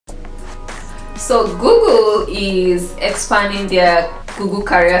So Google is expanding their Google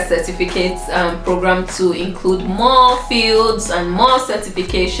Career Certificates program to include more fields and more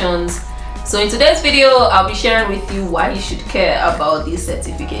certifications. So in today's video, I'll be sharing with you why you should care about these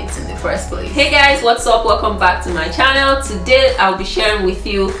certificates in the first place. Hey guys, what's up? Welcome back to my channel. Today I'll be sharing with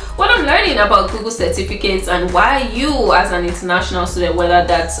you what I'm learning about Google certificates and why you as an international student, whether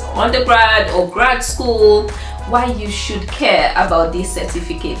that's undergrad or grad school, why you should care about these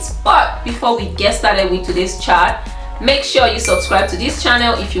certificates. But before we get started with today's chat, make sure you subscribe to this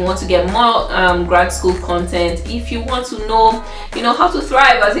channel if you want to get more grad school content. If you want to know, how to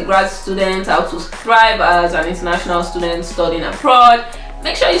thrive as a grad student, how to thrive as an international student studying abroad,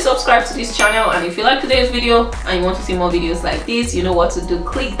 make sure you subscribe to this channel. And if you like today's video and you want to see more videos like this, you know what to do.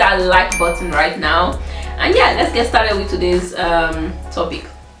 Click that like button right now. And yeah, let's get started with today's topic.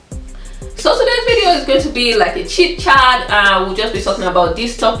 So today's video is going to be like a chit chat. We'll just be talking about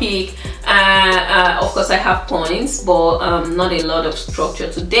this topic. Of course I have points, but not a lot of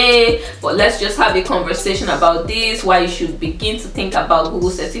structure today. But let's just have a conversation about this, why you should begin to think about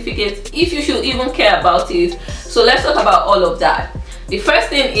Google certificates, if you should even care about it. So let's talk about all of that. The first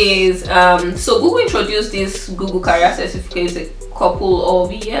thing is, so Google introduced this Google Career Certificates a couple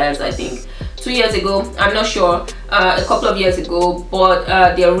of years, I think 2 years ago, I'm not sure, a couple of years ago, but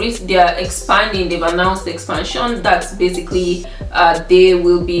they're expanding. They've announced the expansion. That's basically they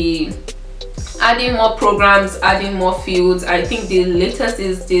will be adding more programs, adding more fields. I think the latest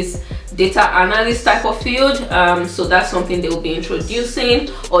is this data analyst type of field, so that's something they will be introducing,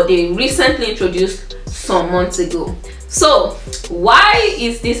 or they recently introduced some months ago. So why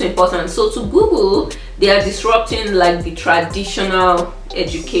is this important? So to Google, they are disrupting like the traditional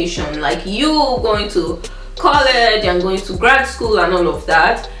education, like you going to college and going to grad school and all of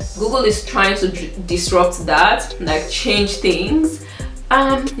that. Google is trying to disrupt that, like change things.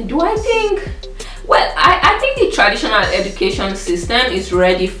 Do I think? Well, I think the traditional education system is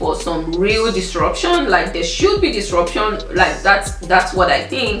ready for some real disruption. Like there should be disruption, like that's what I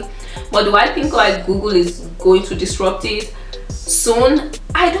think. But do I think like Google is going to disrupt it soon?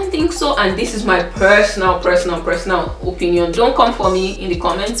 I don't think so. And this is my personal opinion. Don't come for me in the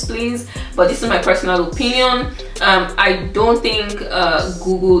comments, please, but this is my personal opinion. I don't think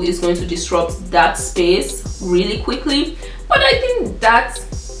Google is going to disrupt that space really quickly, but I think that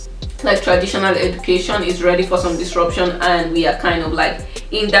like traditional education is ready for some disruption, and we are kind of like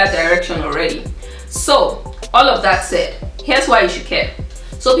in that direction already. So all of that said, here's why you should care.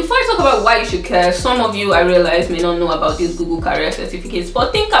 So before I talk about why you should care, some of you, I realize, may not know about these Google Career Certificates,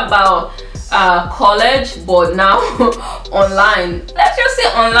 but think about college, but now online. Let's just say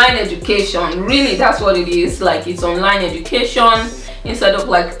online education. Really, that's what it is. Like, it's online education instead of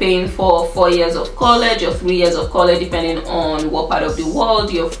like paying for 4 years of college or 3 years of college, depending on what part of the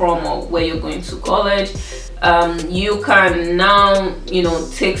world you're from or where you're going to college. You can now,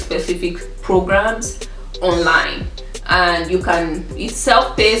 take specific programs online. And you can, it's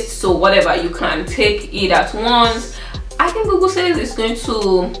self-paced, so whatever, you can take it at once. I think Google says it's going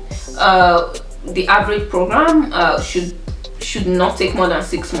to the average program should not take more than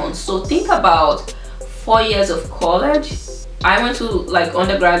 6 months. So think about 4 years of college. I went to like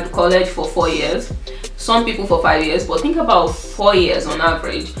undergrad college for 4 years, some people for 5 years, but think about 4 years on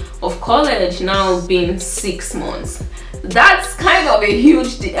average of college now being 6 months. That's kind of a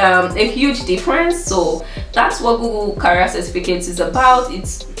huge difference. So that's what Google Career Certificates is about.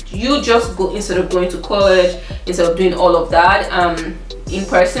 It's you just go, instead of going to college, instead of doing all of that in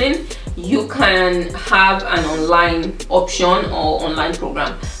person, you can have an online option or online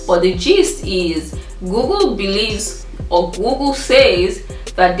program. But the gist is Google believes, or Google says,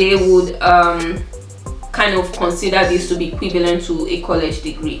 that they would kind of consider this to be equivalent to a college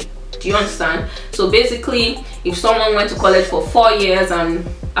degree. Do you understand? So basically, if someone went to college for 4 years and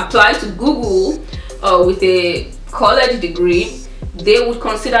applied to Google with a college degree, they would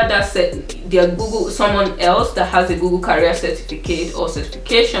consider that someone else that has a Google Career Certificate or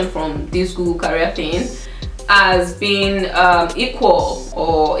certification from this Google Career thing as being equal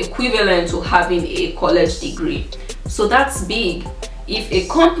or equivalent to having a college degree. So that's big. If a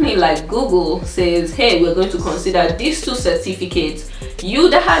company like Google says, hey, we're going to consider these two certificates, you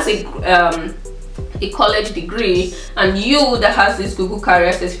that has a college degree and you that has this Google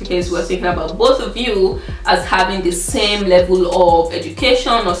Career Certificates, we're thinking about both of you as having the same level of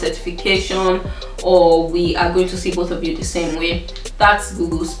education or certification, or we are going to see both of you the same way. That's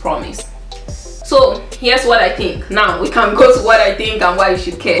Google's promise. So here's what I think. Now we can go to what I think and why you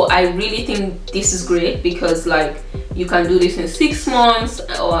should care. So I really think this is great because like you can do this in 6 months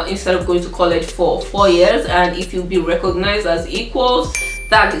or instead of going to college for 4 years, and if you be recognized as equals,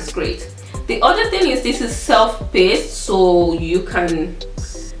 that is great. The other thing is this is self-paced, so you can,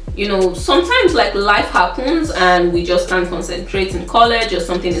 you know, sometimes like life happens and we just can't concentrate in college, or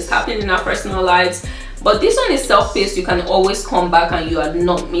something is happening in our personal lives. But this one is self-paced. You can always come back and you are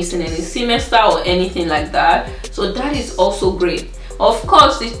not missing any semester or anything like that. So that is also great. Of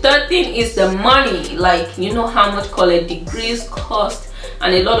course, the third thing is the money. Like, you know how much college degrees cost,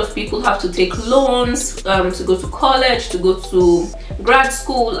 and a lot of people have to take loans to go to college, to go to grad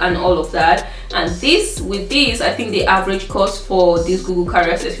school and all of that. And with this, I think the average cost for these Google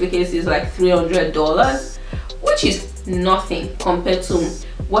Career certificates is like $300, which is nothing compared to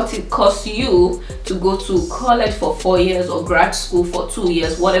what it costs you to go to college for 4 years or grad school for 2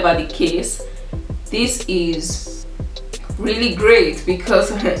 years, whatever the case. This is really great, because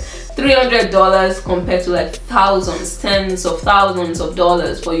 $300 compared to like thousands, tens of thousands of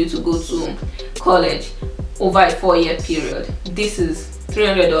dollars for you to go to college over a 4-year period. This is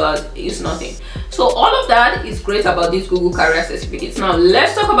 $300 is nothing. So all of that is great about these Google Career certificates. Now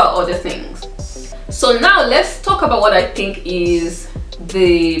let's talk about other things. So now let's talk about what I think is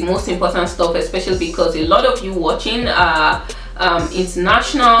the most important stuff, especially because a lot of you watching are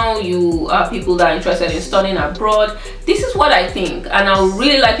international. You are people that are interested in studying abroad. This is what I think, and I would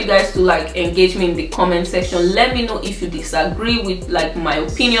really like you guys to like engage me in the comment section. Let me know if you disagree with like my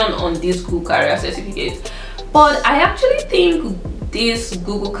opinion on this Google Career certificate. But I actually think this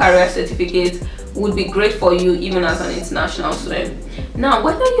Google Career certificate would be great for you even as an international student. Now,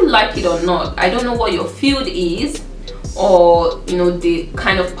 whether you like it or not, I don't know what your field is, or you know, the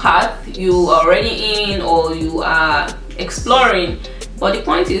kind of path you are already in or you are exploring, but the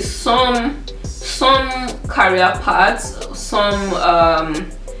point is some career paths, some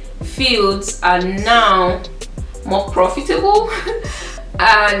fields are now more profitable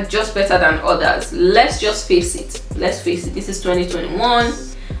and just better than others. Let's just face it, this is 2021,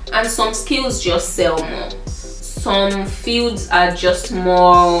 and some skills just sell more. Some fields are just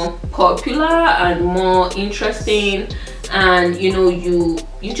more popular and more interesting, and you know, you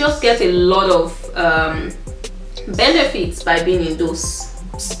just get a lot of benefits by being in those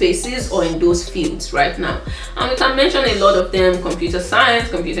spaces or in those fields right now. And we can mention a lot of them: computer science,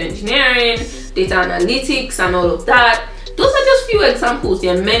 computer engineering, data analytics, and all of that. Those are just few examples.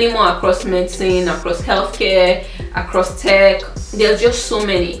 There are many more across medicine, across healthcare, across tech. There's just so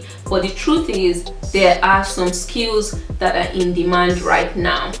many. But the truth is, there are some skills that are in demand right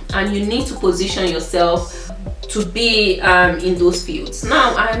now, and you need to position yourself to be in those fields.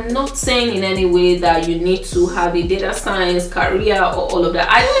 Now, I'm not saying in any way that you need to have a data science career or all of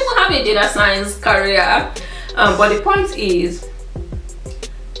that. I don't even have a data science career, but the point is,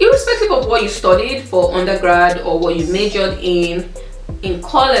 irrespective of what you studied for undergrad or what you majored in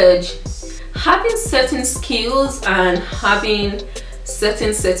college, having certain skills and having certain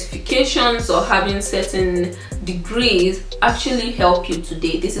certifications or having certain degrees actually help you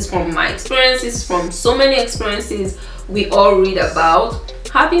today. This is from my experiences, from so many experiences we all read about.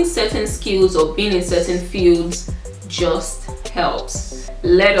 Having certain skills or being in certain fields just helps.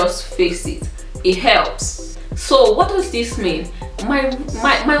 Let us face it, it helps. So what does this mean?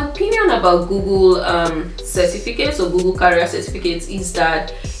 My opinion about Google certificates or Google Career certificates is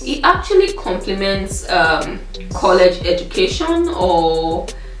that it actually complements college education, or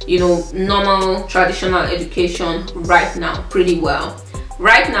you know, normal traditional education right now pretty well.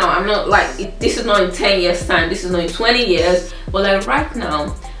 Right now, I'm not like this is not in 10 years time, this is not in 20 years, but like right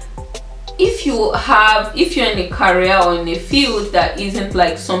now, if you're in a career or in a field that isn't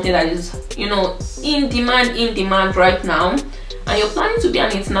like something that is, you know, in demand right now, and you're planning to be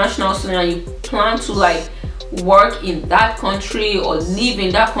an international student and you plan to like work in that country or live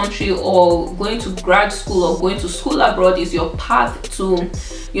in that country, or going to grad school or going to school abroad is your path to,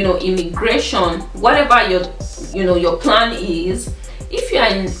 you know, immigration, whatever your plan is,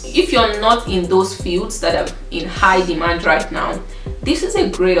 if you're not in those fields that are in high demand right now, this is a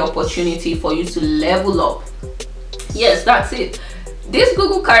great opportunity for you to level up. Yes, that's it. This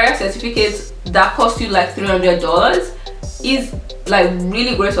Google Career certificate that costs you like $300 is like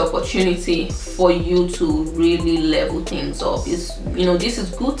really great opportunity for you to really level things up. Is, you know, this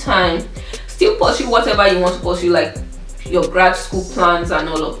is good time. Still pursue whatever you want to pursue, like your grad school plans and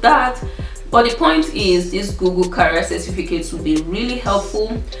all of that. But the point is, these Google Career certificates will be really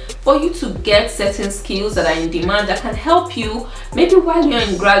helpful for you to get certain skills that are in demand that can help you maybe while you're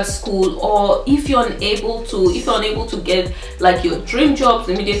in grad school, or if you're unable to get like your dream jobs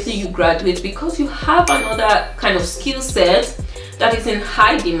immediately you graduate, because you have another kind of skill set that is in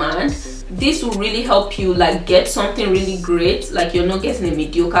high demand. this will really help you like get something really great. Like you're not getting a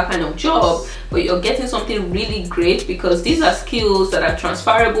mediocre kind of job, but you're getting something really great, because these are skills that are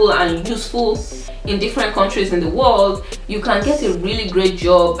transferable and useful in different countries in the world. You can get a really great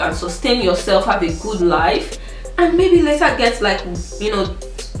job and sustain yourself, have a good life, and maybe later get like, you know,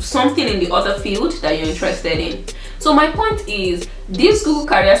 something in the other field that you're interested in. So my point is, these Google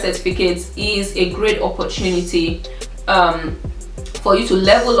Career Certificates is a great opportunity for you to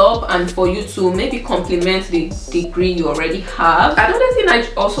level up and for you to maybe complement the degree you already have. Another thing I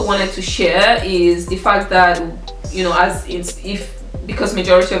also wanted to share is the fact that, you know, because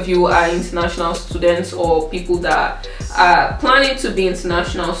majority of you are international students or people that are planning to be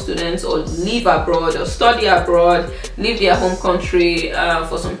international students or live abroad or study abroad, leave their home country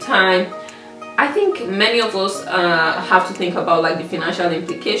for some time, I think many of us have to think about like the financial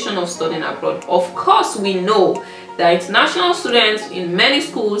implication of studying abroad. Of course, we know that international students in many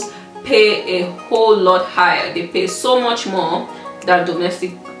schools pay a whole lot higher. They pay so much more than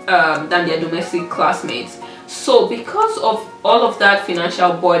their domestic classmates. So because of all of that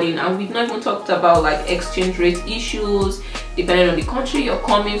financial burden, and we've not even talked about like exchange rate issues, depending on the country you're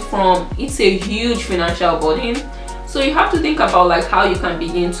coming from, it's a huge financial burden. So you have to think about like how you can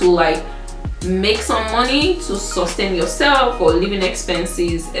begin to like make some money to sustain yourself or living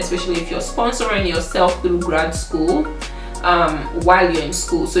expenses, especially if you're sponsoring yourself through grad school while you're in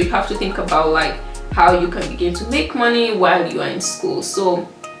school. So you have to think about like how you can begin to make money while you are in school. So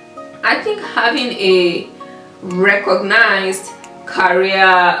I think having a recognized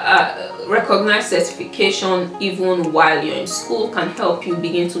recognized certification even while you're in school can help you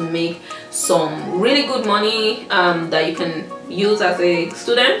begin to make some really good money that you can use as a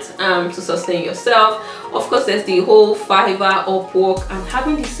student to sustain yourself. Of course, there's the whole Fiverr, Upwork, and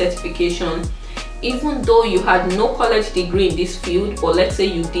having this certification, even though you had no college degree in this field, but let's say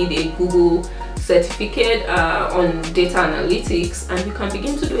you did a Google certificate on data analytics, and you can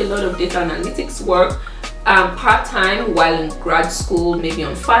begin to do a lot of data analytics work part-time while in grad school, maybe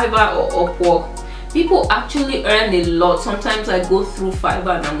on Fiverr or Upwork. People actually earn a lot. Sometimes I go through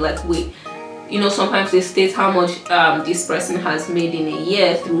Fiverr and I'm like, wait, you know, sometimes they state how much this person has made in a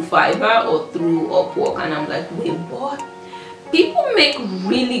year through Fiverr or through Upwork, and I'm like, wait, what? People make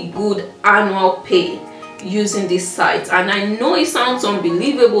really good annual pay using these sites, and I know it sounds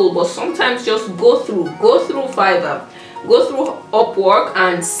unbelievable, but sometimes just go through Fiverr, go through Upwork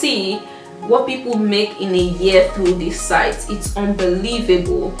and see what people make in a year through these sites. It's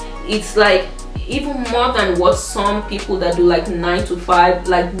unbelievable. It's like even more than what some people that do like 9 to 5,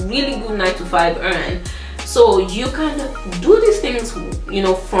 like really good 9 to 5 earn. So you can do these things, you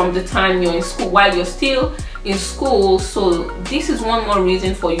know, from the time you're in school, while you're still in school. So this is one more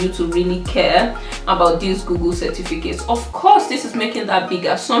reason for you to really care about these Google certificates. Of course, this is making that big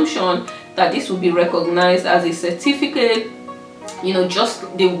assumption that this will be recognized as a certificate, you know,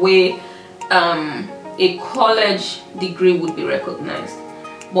 just the way a college degree would be recognized.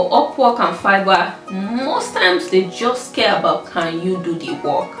 But Upwork and Fiverr, most times they just care about, can you do the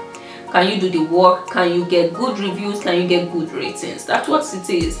work? Can you do the work? Can you get good reviews? Can you get good ratings? That's what it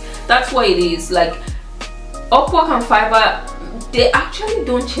is. That's what it is. Like Upwork and Fiverr, they actually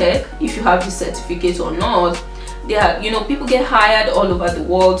don't check if you have the certificate or not. They are, you know, people get hired all over the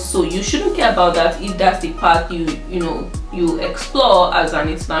world, so you shouldn't care about that if that's the path you explore as an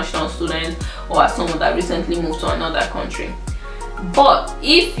international student or as someone that recently moved to another country. But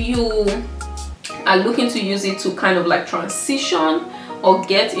if you are looking to use it to kind of like transition or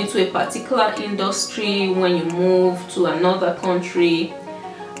get into a particular industry when you move to another country,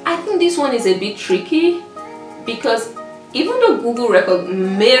 I think this one is a bit tricky, because even though Google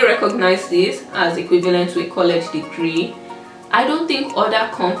may recognize this as equivalent to a college degree, I don't think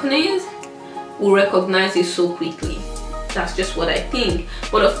other companies will recognize it so quickly. That's just what I think.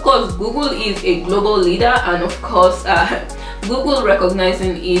 But of course, Google is a global leader, and of course Google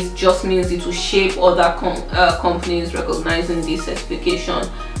recognizing it just means it will shape other companies recognizing this certification.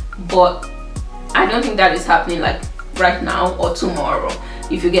 But I don't think that is happening like right now or tomorrow,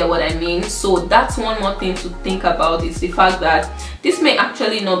 if you get what I mean. So that's one more thing to think about, is the fact that this may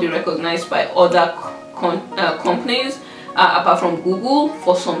actually not be recognized by other companies apart from Google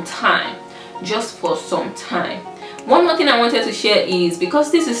for some time, just for some time. One more thing I wanted to share is,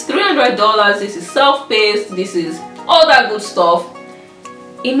 because this is $300, this is self-paced, this is all that good stuff,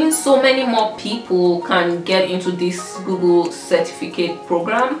 it means so many more people can get into this Google certificate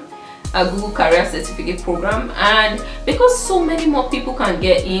program, a Google Career Certificate program, and because so many more people can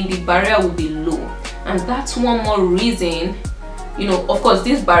get in, the barrier will be low. And that's one more reason you know, of course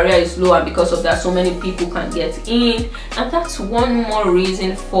this barrier is low, and because of that so many people can get in, and that's one more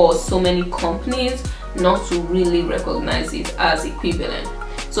reason for so many companies not to really recognize it as equivalent.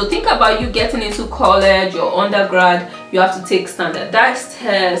 So think about you getting into college or undergrad, you have to take standardized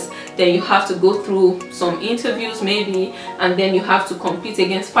tests, then you have to go through some interviews maybe, and then you have to compete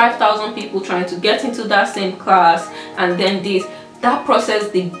against 5,000 people trying to get into that same class, and then that process,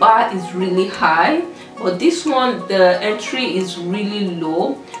 the bar is really high, but this one, the entry is really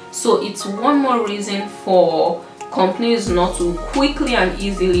low. So it's one more reason for companies not to quickly and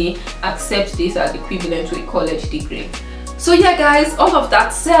easily accept this as equivalent to a college degree. So yeah guys, all of that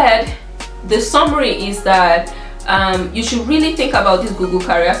said, the summary is that you should really think about this Google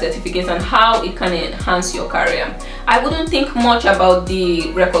Career Certificate and how it can enhance your career. I wouldn't think much about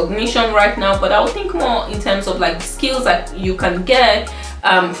the recognition right now, but I would think more in terms of like skills that you can get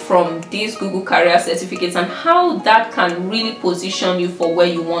from these Google Career Certificates, and how that can really position you for where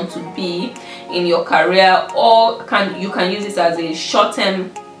you want to be in your career, or you can use it as a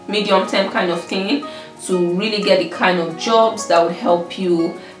short-term, medium-term kind of thing to really get the kind of jobs that would help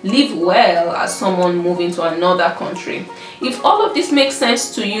you live well as someone moving to another country. If all of this makes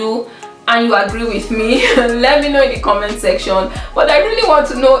sense to you and you agree with me, let me know in the comment section. But I really want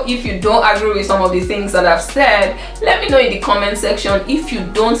to know if you don't agree with some of the things that I've said. Let me know in the comment section if you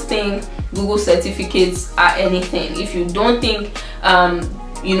don't think Google certificates are anything, if you don't think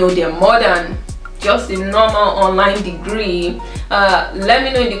you know, they're more than just a normal online degree. Let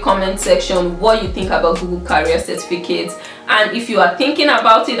me know in the comment section what you think about Google Career Certificates, and if you are thinking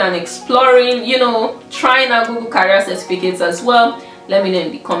about it and exploring, you know, trying out Google Career Certificates as well, let me know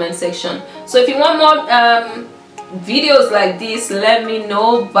in the comment section. So if you want more videos like this, let me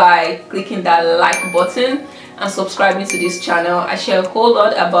know by clicking that like button and subscribing to this channel. I share a whole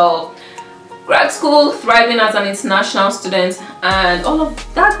lot about grad school, thriving as an international student, and all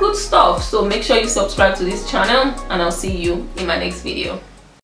of that good stuff. So make sure you subscribe to this channel, and I'll see you in my next video.